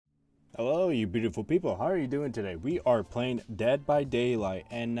Hello, you beautiful people. How are you doing today? We are playing Dead by Daylight,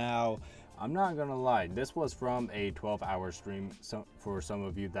 and now I'm not gonna lie, this was from a 12-hour stream for some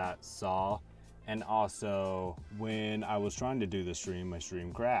of you that saw, and also when I was trying to do the stream, my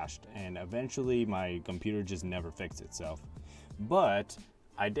stream crashed, and eventually my computer just never fixed itself. But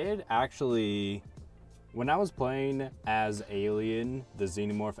I did actually, when I was playing as Alien, the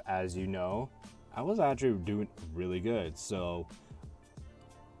Xenomorph, as you know, I was actually doing really good. So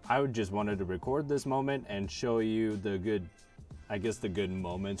I just wanted to record this moment and show you the good, I guess the good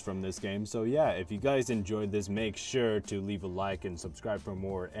moments from this game. So yeah, if you guys enjoyed this, make sure to leave a like and subscribe for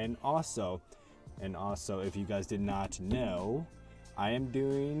more. And also, if you guys did not know, I am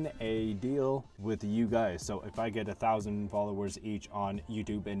doing a deal with you guys. So if I get 1,000 followers each on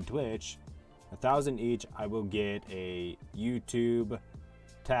YouTube and Twitch, 1,000 each, I will get a YouTube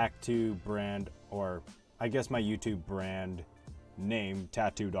tattoo brand, or I guess my YouTube brand name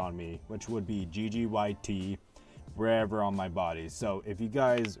tattooed on me, which would be GGYT wherever on my body. So if you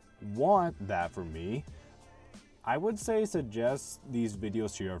guys want that for me, I would say suggest these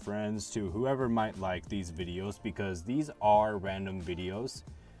videos to your friends, to whoever might like these videos, because these are random videos,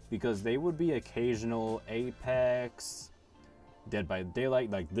 because they would be occasional Apex, Dead by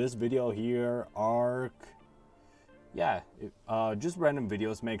Daylight, like this video here, Ark. Yeah, just random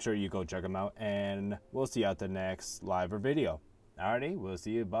videos. Make sure you go check them out, and we'll see you at the next live or video. Alrighty, we'll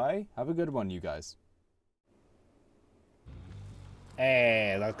see you. Bye. Have a good one, you guys.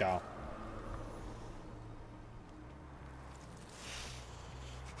 Hey, let's go.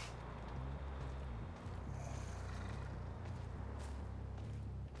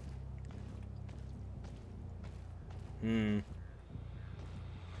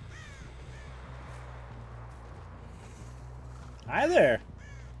 Hi there.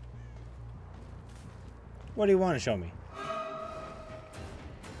 What do you want to show me?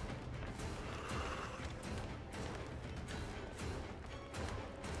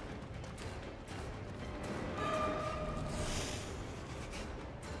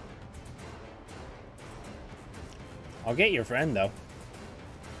 I'll get your friend, though.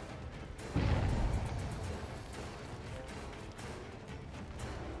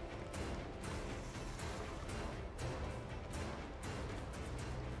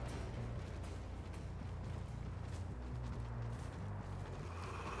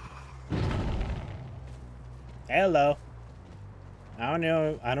 Hello. I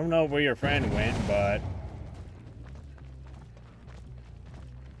don't know where your friend went, but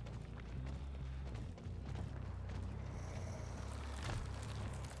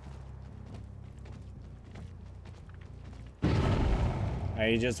are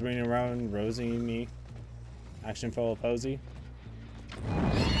you just running around rosing me? Action full of posy?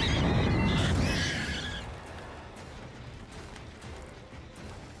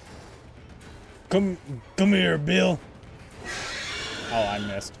 Come here, Bill. Oh, I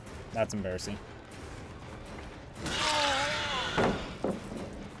missed. That's embarrassing.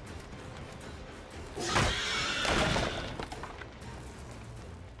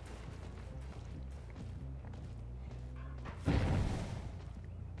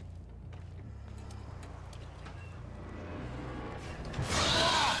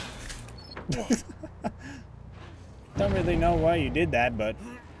 Don't really know why you did that, but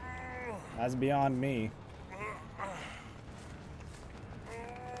that's beyond me.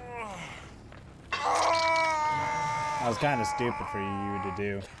 That was kind of stupid for you to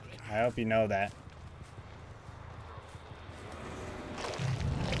do. I hope you know that.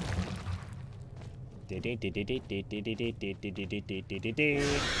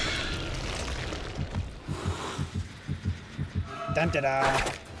 Dun da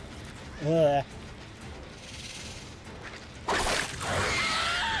da. Ugh.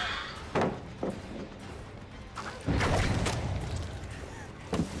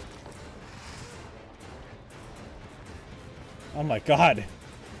 Oh my god.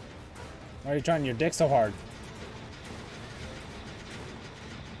 Why are you trying your dick so hard?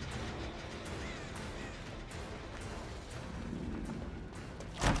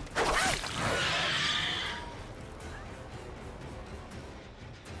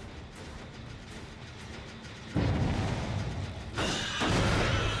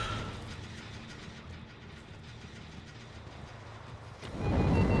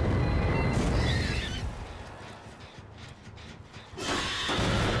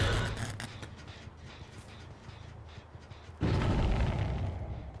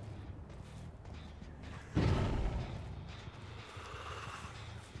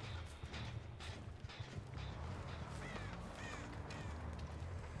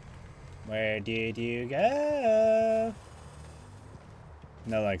 Where did you go?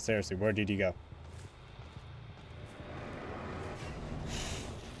 No, like, seriously, where did you go?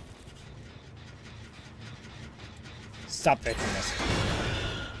 Stop fixing this.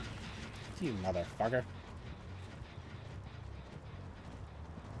 You motherfucker.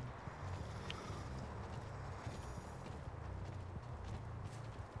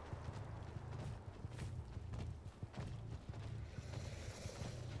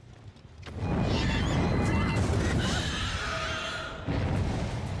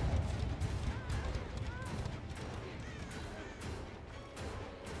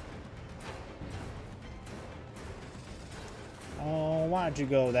 Why'd you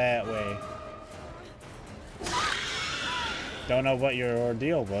go that way? Don't know what your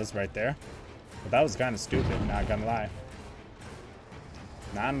ordeal was right there. But that was kind of stupid, not gonna lie.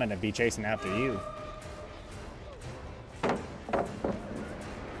 Now I'm gonna be chasing after you.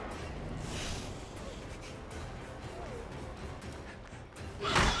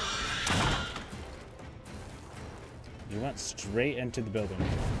 You went straight into the building.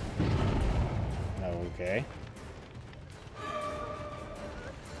 Okay.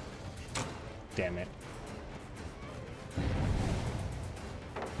 Damn it.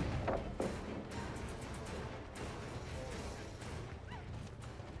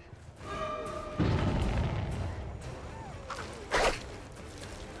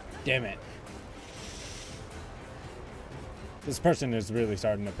 Damn it. This person is really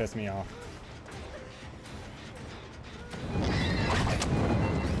starting to piss me off.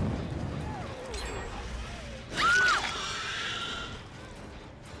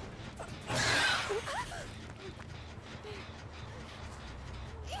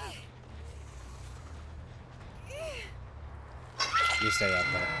 You stay up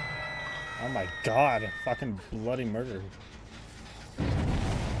there. Oh my god, fucking bloody murder.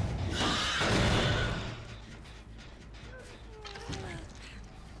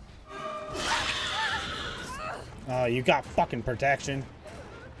 Oh, you got fucking protection.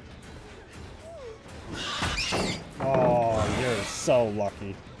 Oh, you're so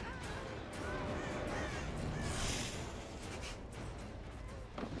lucky.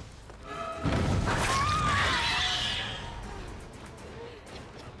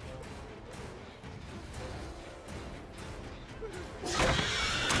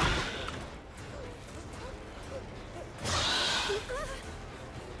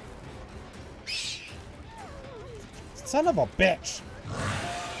 Son of a bitch!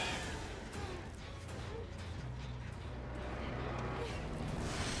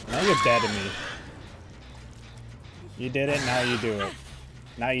 Now you're dead to me. You did it, now you do it.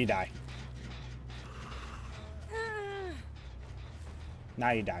 Now you die.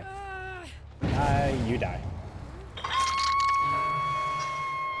 Now you die. Now you die.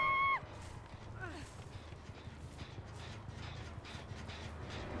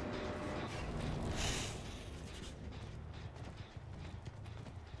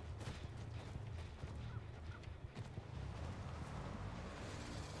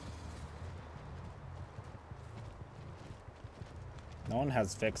 No one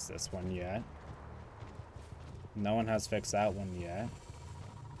has fixed this one yet. No one has fixed that one yet.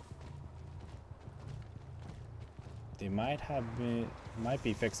 They might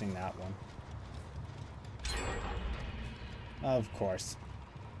be fixing that one. Of course.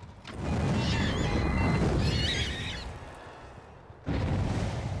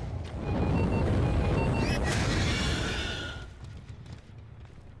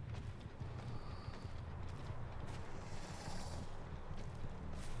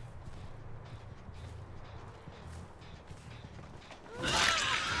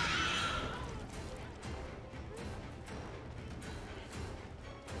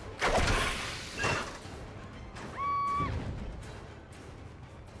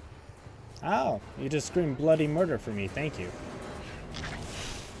 Oh, you just screamed bloody murder for me. Thank you.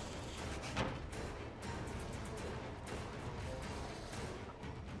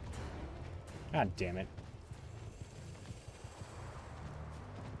 God damn it.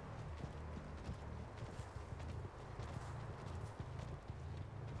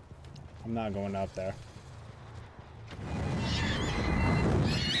 I'm not going up there.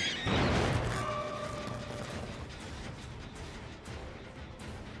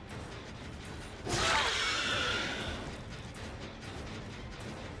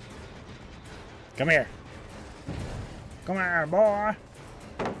 Come here. Come here, boy.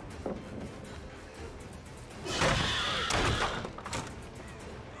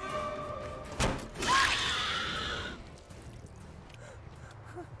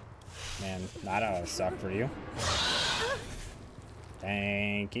 Man, that ought to suck for you.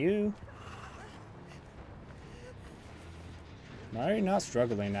 Thank you. Why are you not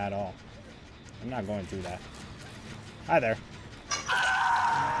struggling at all? I'm not going through that. Hi there.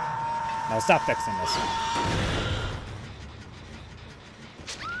 No, stop fixing this.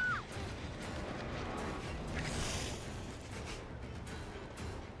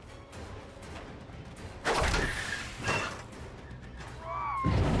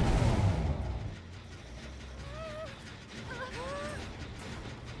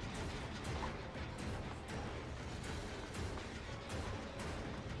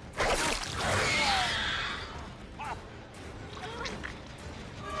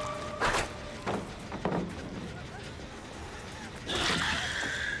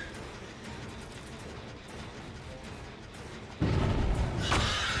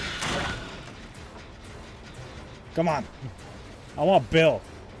 Come on. I want Bill.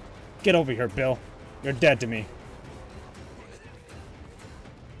 Get over here, Bill. You're dead to me.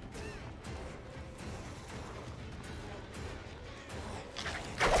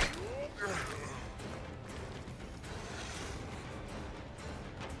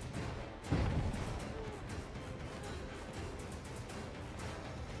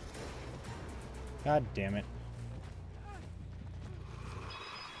 God damn it.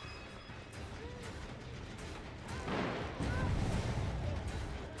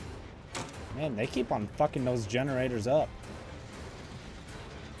 Man, they keep on fucking those generators up.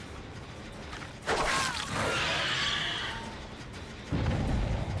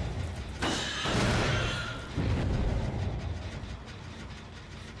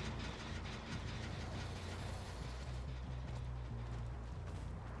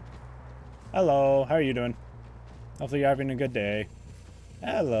 Hello, how are you doing? Hopefully you're having a good day.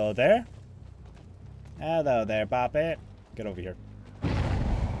 Hello there. Hello there, Poppet. Get over here.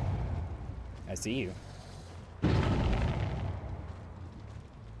 I see you.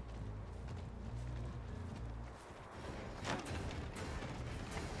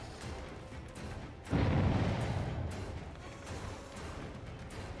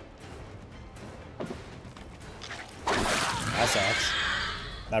 That sucks.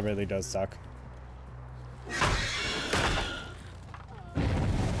 That really does suck.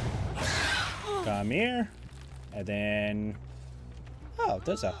 Come here. And then... oh,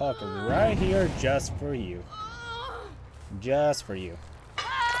 there's a hook right here just for you. Just for you.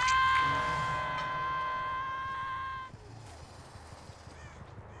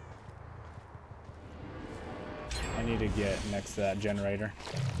 I need to get next to that generator.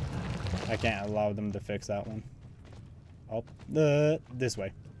 I can't allow them to fix that one. Oh, this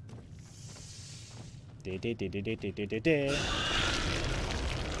way.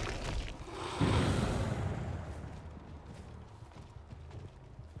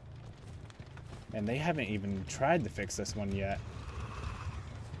 And they haven't even tried to fix this one yet.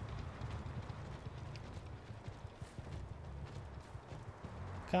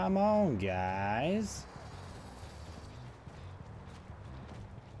 Come on, guys.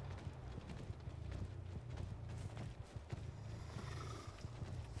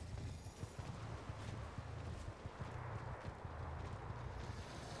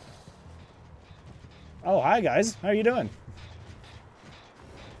 Oh, hi, guys. How are you doing?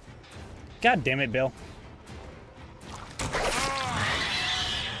 God damn it, Bill.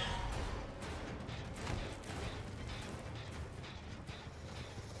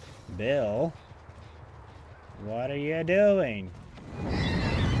 Bill? What are you doing?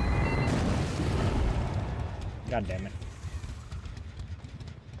 God damn it.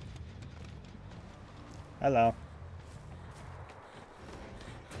 Hello.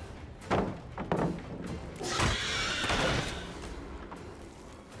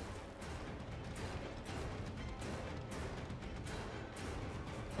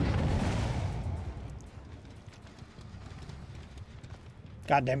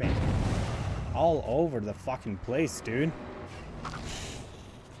 God damn it. All over the fucking place, dude.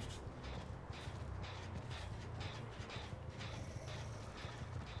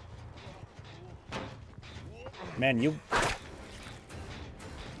 Man, you...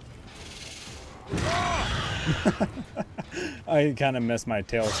 I kind of missed my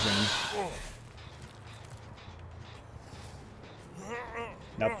tail swing.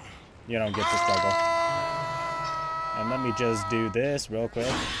 Nope. You don't get to struggle. And let me just do this real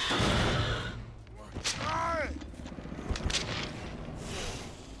quick.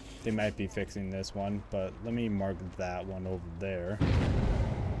 They might be fixing this one, but let me mark that one over there. You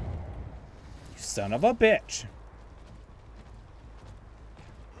son of a bitch!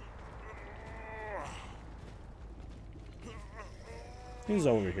 Who's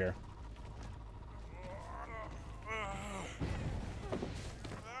over here?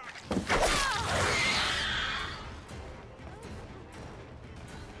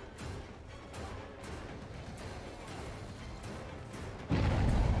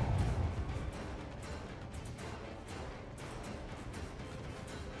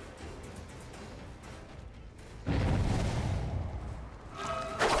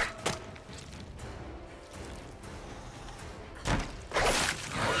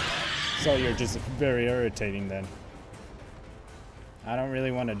 So you're just very irritating then. I don't really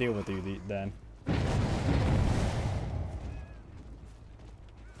want to deal with you then.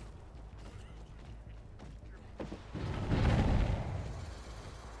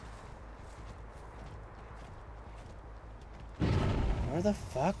 Where the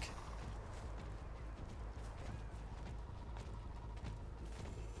fuck?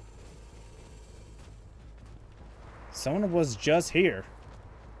 Someone was just here.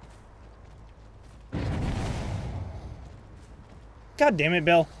 God damn it,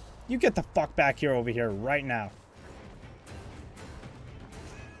 Bill. You get the fuck back here over here right now.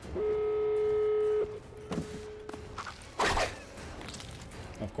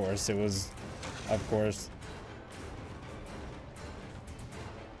 Of course, it was... Of course.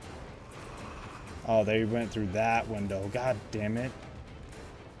 Oh, they went through that window. God damn it.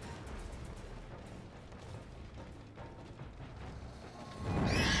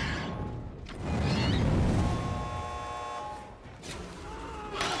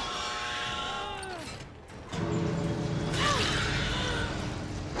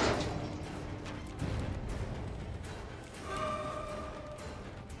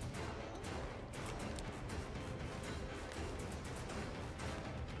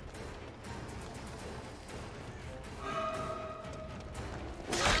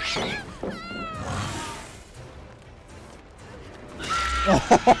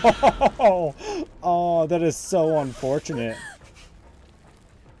 Oh, that is so unfortunate.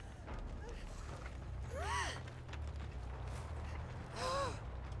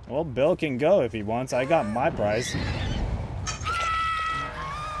 Well, Bill can go if he wants. I got my prize.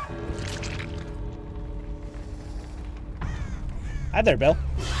 Hi there, Bill.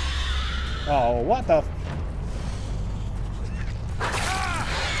 Oh, what the...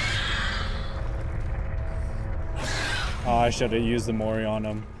 Oh, I should have used the Mori on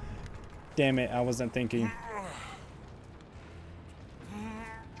him. Damn it, I wasn't thinking.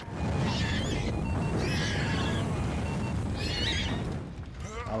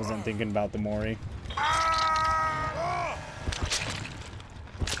 I wasn't thinking about the Mori.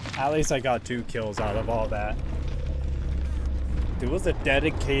 At least I got 2 kills out of all that. It was a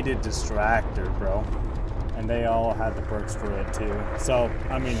dedicated distractor, bro. And they all had the perks for it too. So,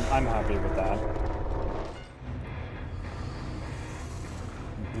 I mean, I'm happy with that.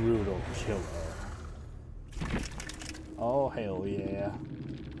 Brutal killer. Oh, hell yeah.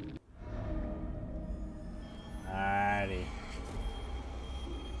 Alrighty.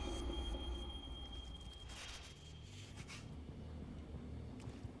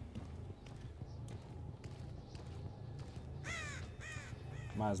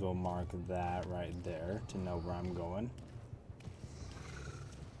 Might as well mark that right there to know where I'm going.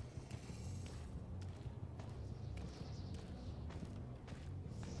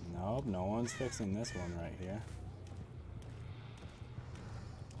 Nope, no one's fixing this one right here.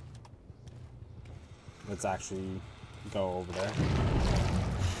 Let's actually go over there.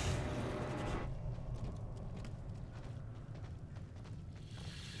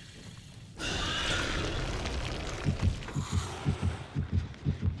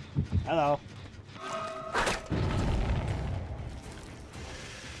 Hello.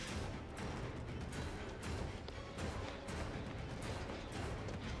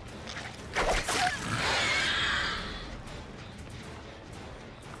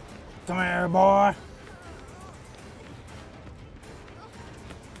 Come here, boy.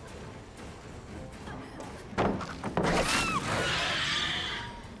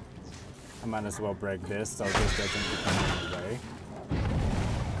 I might as well break this so this doesn't become in the way.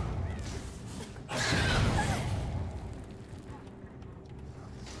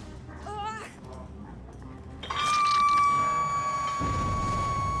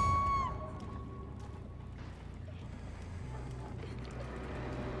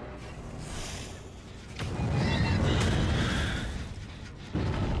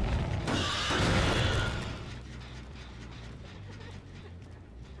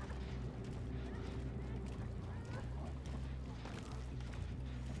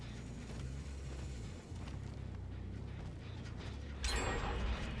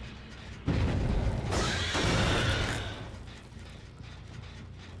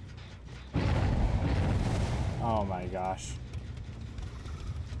 Oh my gosh.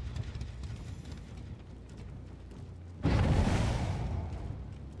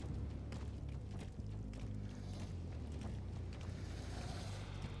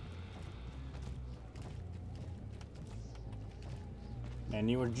 Man,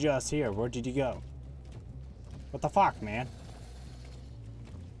 you were just here. Where did you go? What the fuck, man?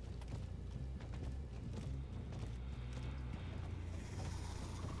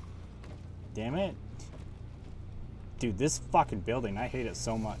 Damn it. Dude, this fucking building, I hate it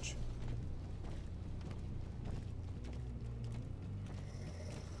so much.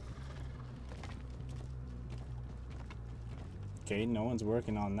 Okay, no one's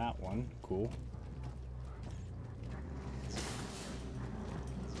working on that one. Cool.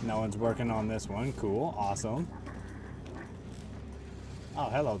 No one's working on this one. Cool. Awesome. Oh,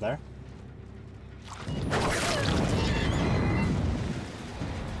 hello there.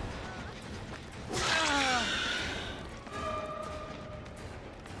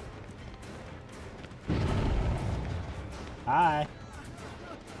 Hi.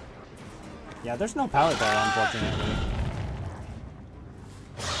 Yeah, there's no power there, unfortunately.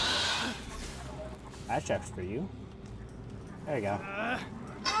 That checks for you. There you go.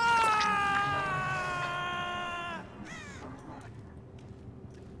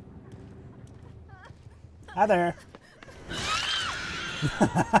 Hi there.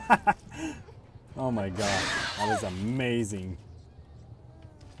 Oh my god, that was amazing.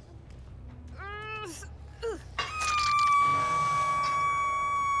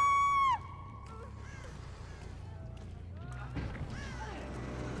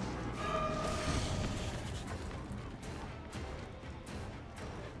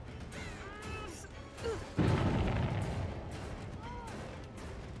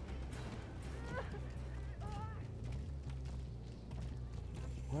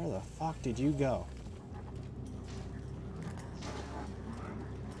 Where the fuck did you go?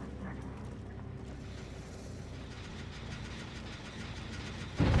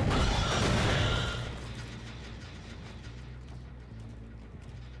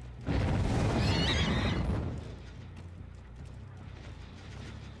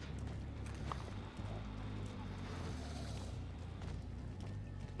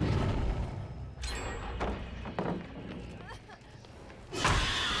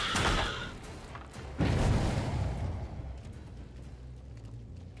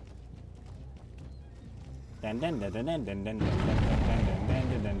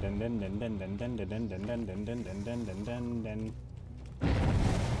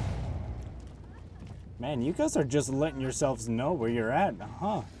 Man, you guys are just letting yourselves know where you're at,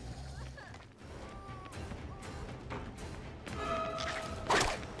 huh?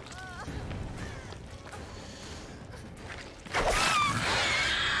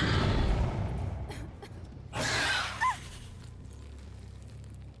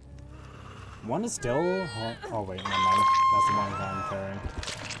 One is still... Oh, wait, never mind. That's the one I'm carrying.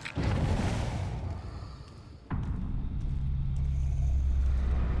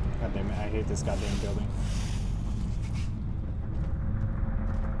 God damn it, I hate this goddamn building.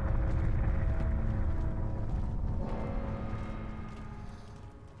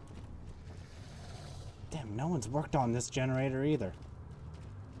 Damn, no one's worked on this generator either.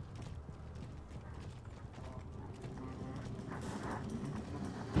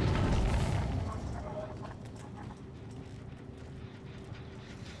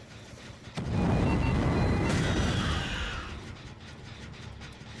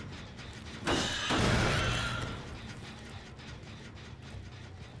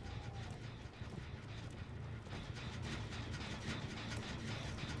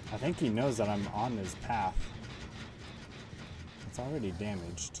 I think he knows that I'm on his path. It's already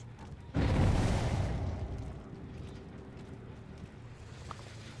damaged.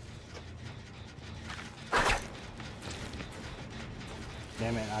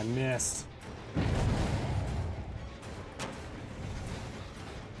 Damn it, I missed.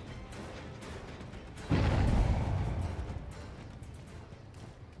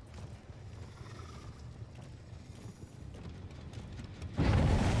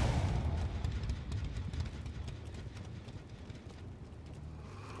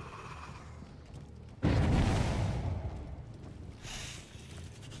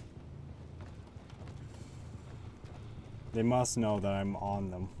 They must know that I'm on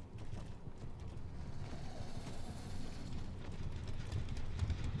them.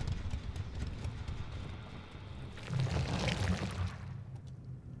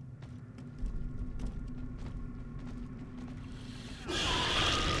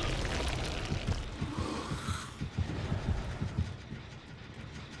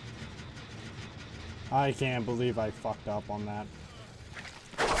 I can't believe I fucked up on that.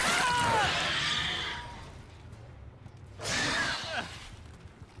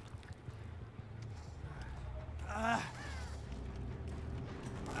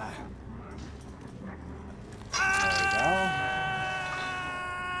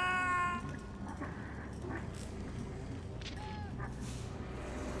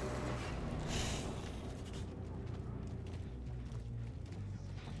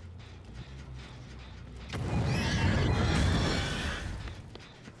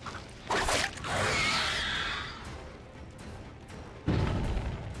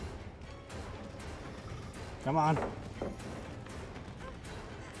 Come on. There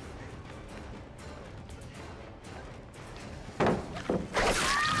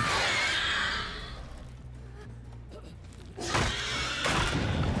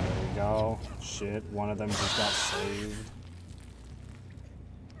we go. Shit, one of them just got saved.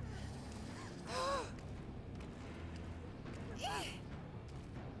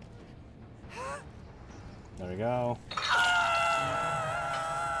 There we go.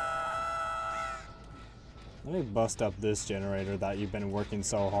 Let me bust up this generator that you've been working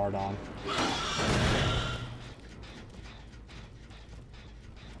so hard on.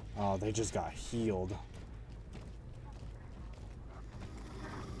 Oh, they just got healed.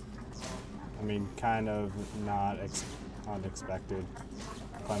 I mean, kind of not unexpected,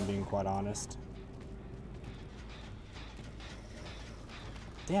 if I'm being quite honest.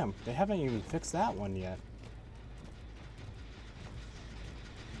 Damn, they haven't even fixed that one yet.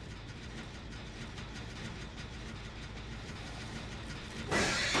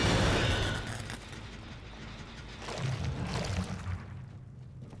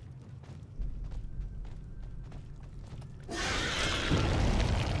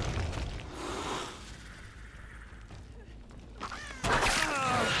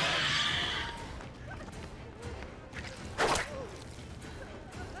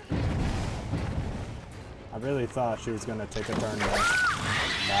 I really thought she was gonna take a turn there.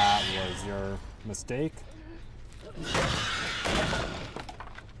 That was your mistake.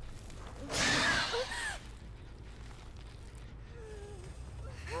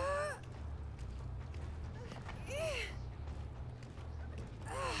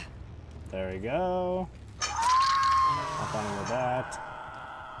 There we go. Have fun with that.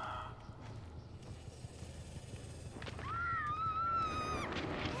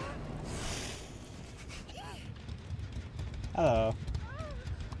 Hello.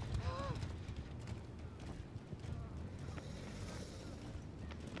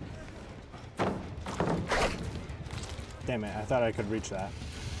 Damn it, I thought I could reach that.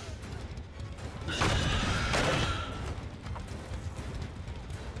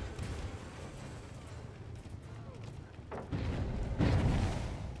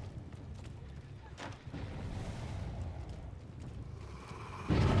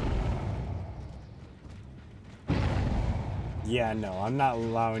 Yeah, no, I'm not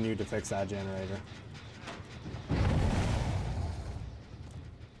allowing you to fix that generator.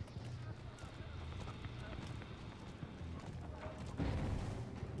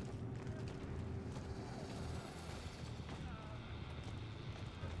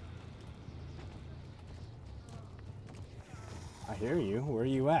 I hear you. Where are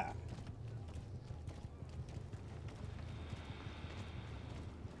you at?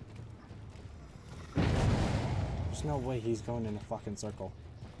 There's no way he's going in a fucking circle.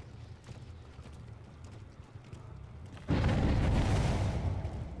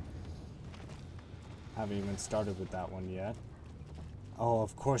 Haven't even started with that one yet. Oh,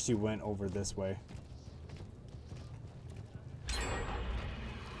 of course you went over this way.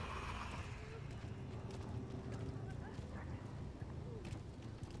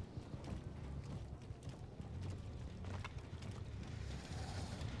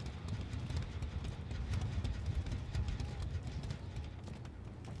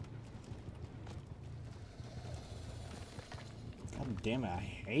 God damn it, I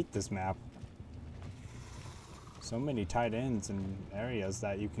hate this map. So many tight ends and areas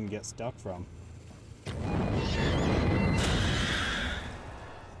that you can get stuck from.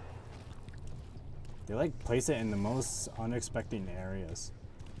 They like place it in the most unexpected areas.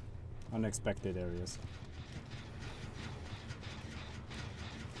 Unexpected areas.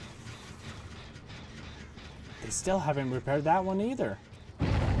 They still haven't repaired that one either.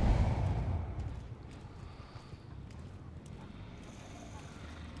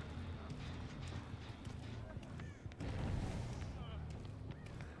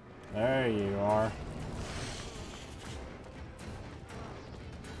 There you are.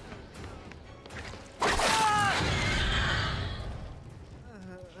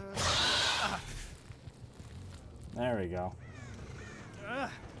 There we go.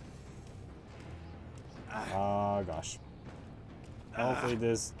 Oh gosh.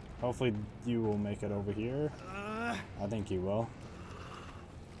 Hopefully you will make it over here. I think you will.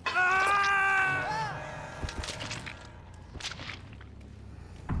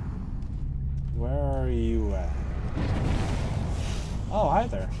 Where are you at? Oh, hi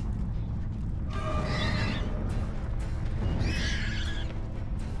there.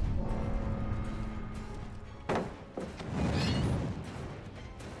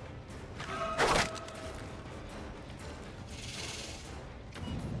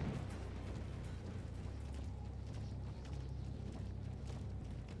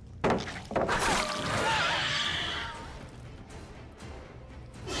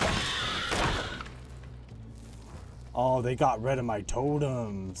 Oh, they got rid of my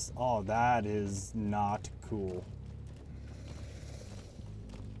totems. Oh, that is not cool.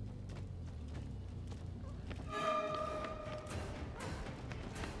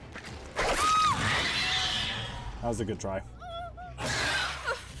 That was a good try.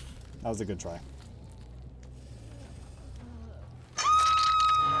 That was a good try.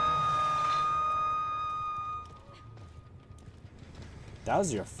 That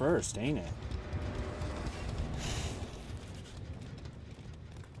was your first, ain't it?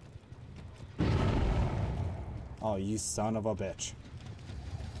 Oh, you son of a bitch.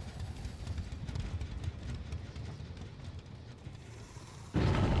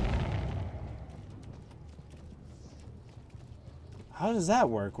 How does that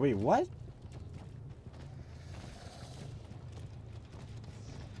work? Wait, what?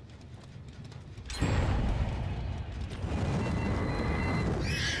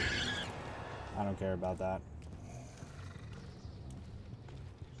 I don't care about that.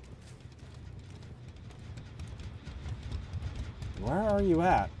 Where are you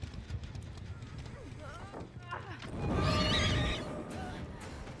at?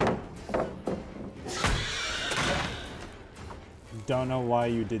 Don't know why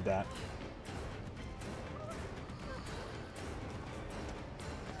you did that.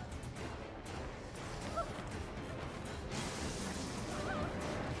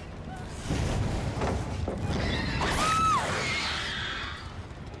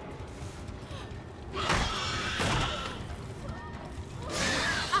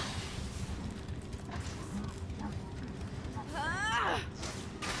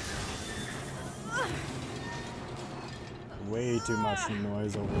 Way too much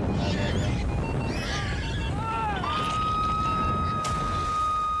noise over in that area.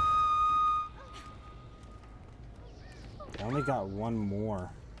 I only got one more.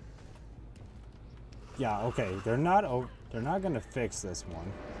 Yeah, okay. They're not gonna fix this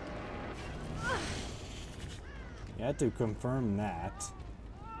one. You had to confirm that.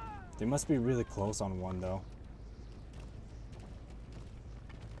 They must be really close on one though.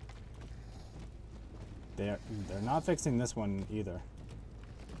 They're not fixing this one either.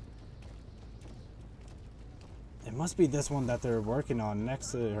 It must be this one that they're working on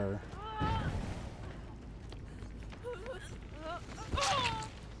next to her.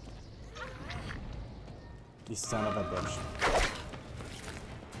 You son of a bitch.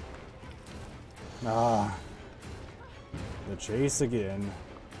 Ah. The chase again.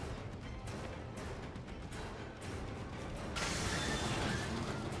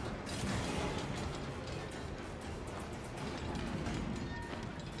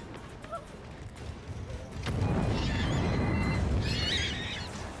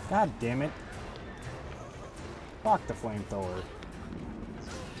 God damn it. Fuck the flamethrower.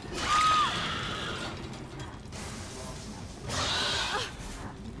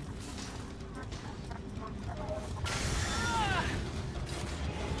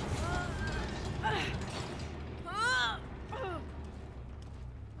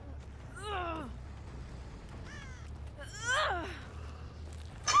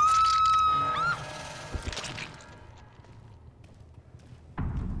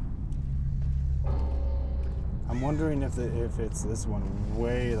 I'm wondering if it's this one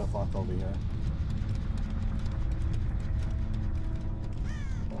way the fuck over here.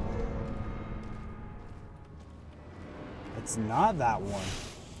 It's not that one.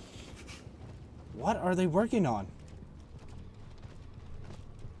 What are they working on?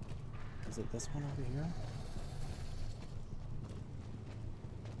 Is it this one over here?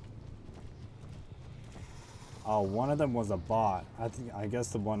 Oh, one of them was a bot. I guess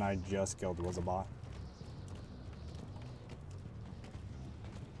the one I just killed was a bot.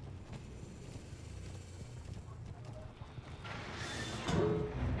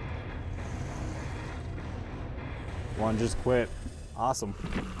 One just quit. Awesome.